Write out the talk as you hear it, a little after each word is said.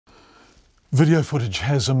Video footage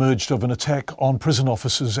has emerged of an attack on prison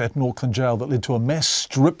officers at an Auckland jail that led to a mass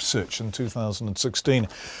strip search in 2016.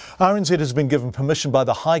 RNZ has been given permission by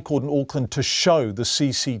the High Court in Auckland to show the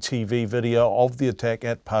CCTV video of the attack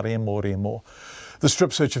at Paremoremo. The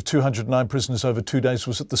strip search of 209 prisoners over 2 days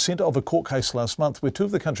was at the centre of a court case last month where two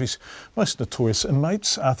of the country's most notorious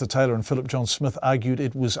inmates, Arthur Taylor and Phillip Smith, argued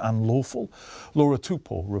it was unlawful. Laura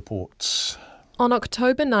Tupou reports. On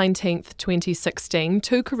October 19, 2016,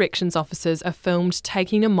 two corrections officers are filmed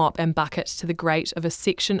taking a mop and bucket to the grate of a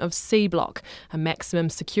section of C Block, a maximum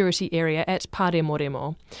security area at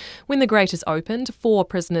Paremoremo. When the grate is opened, 4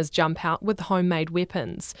 prisoners jump out with homemade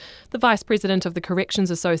weapons. The Vice President of the Corrections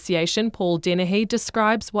Association, Paul Dennehy,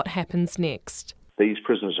 describes what happens next. These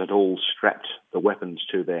prisoners had all strapped the weapons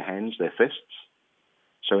to their hands, their fists.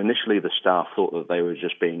 So initially the staff thought that they were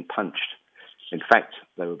just being punched. In fact,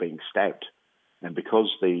 they were being stabbed. And because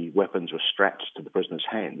the weapons were strapped to the prisoners'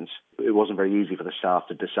 hands, it wasn't very easy for the staff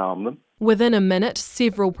to disarm them. Within a minute,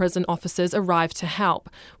 several prison officers arrive to help.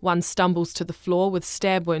 One stumbles to the floor with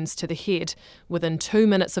stab wounds to the head. Within 2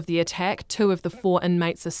 minutes of the attack, 2 of the 4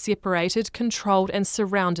 inmates are separated, controlled and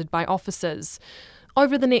surrounded by officers.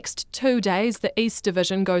 Over the next 2 days, the East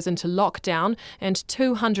Division goes into lockdown and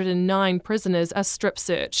 209 prisoners are strip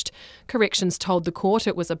searched. Corrections told the court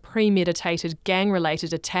it was a premeditated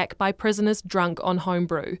gang-related attack by prisoners drunk on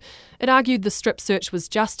homebrew. It argued the strip search was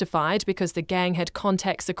justified because the gang had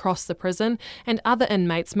contacts across the prison and other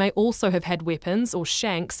inmates may also have had weapons or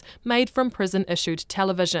shanks made from prison-issued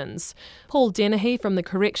televisions. Paul Dennehy from the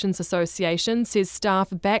Corrections Association says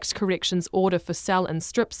staff backed corrections' order for cell and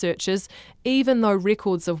strip searches, even though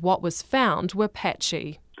records of what was found were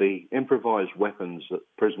patchy. The improvised weapons that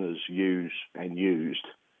prisoners use and used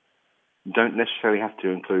don't necessarily have to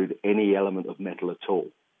include any element of metal at all.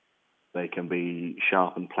 They can be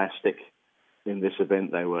sharpened plastic. In this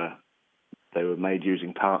event, they were made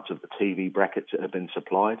using parts of the TV brackets that have been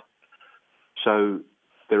supplied. So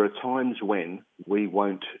there are times when we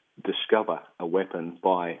won't discover a weapon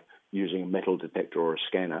by using a metal detector or a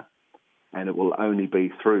scanner, and it will only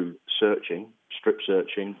be through searching, strip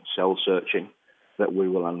searching, cell searching, that we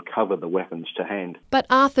will uncover the weapons to hand. But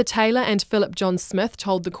Arthur Taylor and Phillip Smith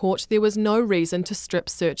told the court there was no reason to strip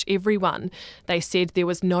search everyone. They said there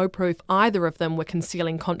was no proof either of them were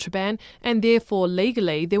concealing contraband and therefore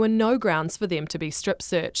legally there were no grounds for them to be strip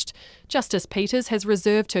searched. Justice Peters has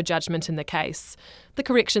reserved her judgment in the case. The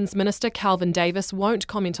Corrections Minister Calvin Davis won't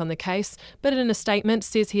comment on the case, but in a statement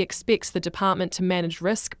says he expects the department to manage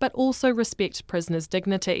risk but also respect prisoners'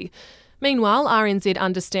 dignity. Meanwhile, RNZ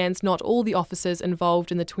understands not all the officers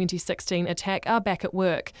involved in the 2016 attack are back at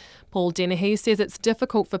work. Paul Dennehy says it's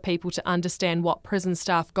difficult for people to understand what prison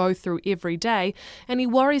staff go through every day, and he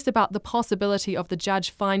worries about the possibility of the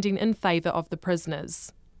judge finding in favour of the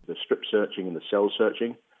prisoners. The strip searching and the cell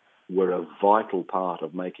searching were a vital part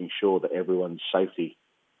of making sure that everyone's safety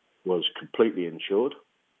was completely ensured.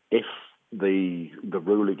 If the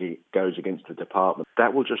ruling goes against the department,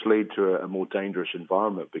 that will just lead to a more dangerous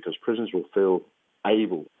environment because prisoners will feel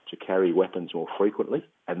able to carry weapons more frequently,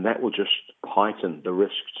 and that will just heighten the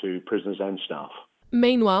risk to prisoners and staff.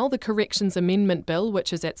 Meanwhile, the Corrections Amendment Bill,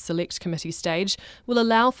 which is at Select Committee stage, will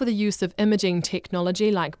allow for the use of imaging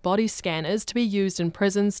technology like body scanners to be used in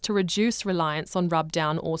prisons to reduce reliance on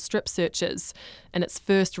rub-down or strip searches. In its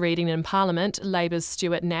first reading in Parliament, Labour's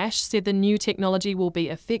Stuart Nash said the new technology will be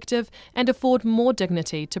effective and afford more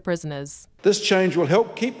dignity to prisoners. This change will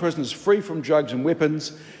help keep prisons free from drugs and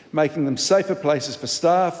weapons, making them safer places for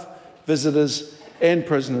staff, visitors and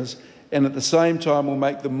prisoners, and at the same time will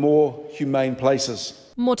make them more humane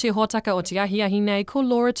places. Mo te hōtaka o te ahiahi nei ko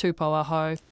Laura Tupou aho.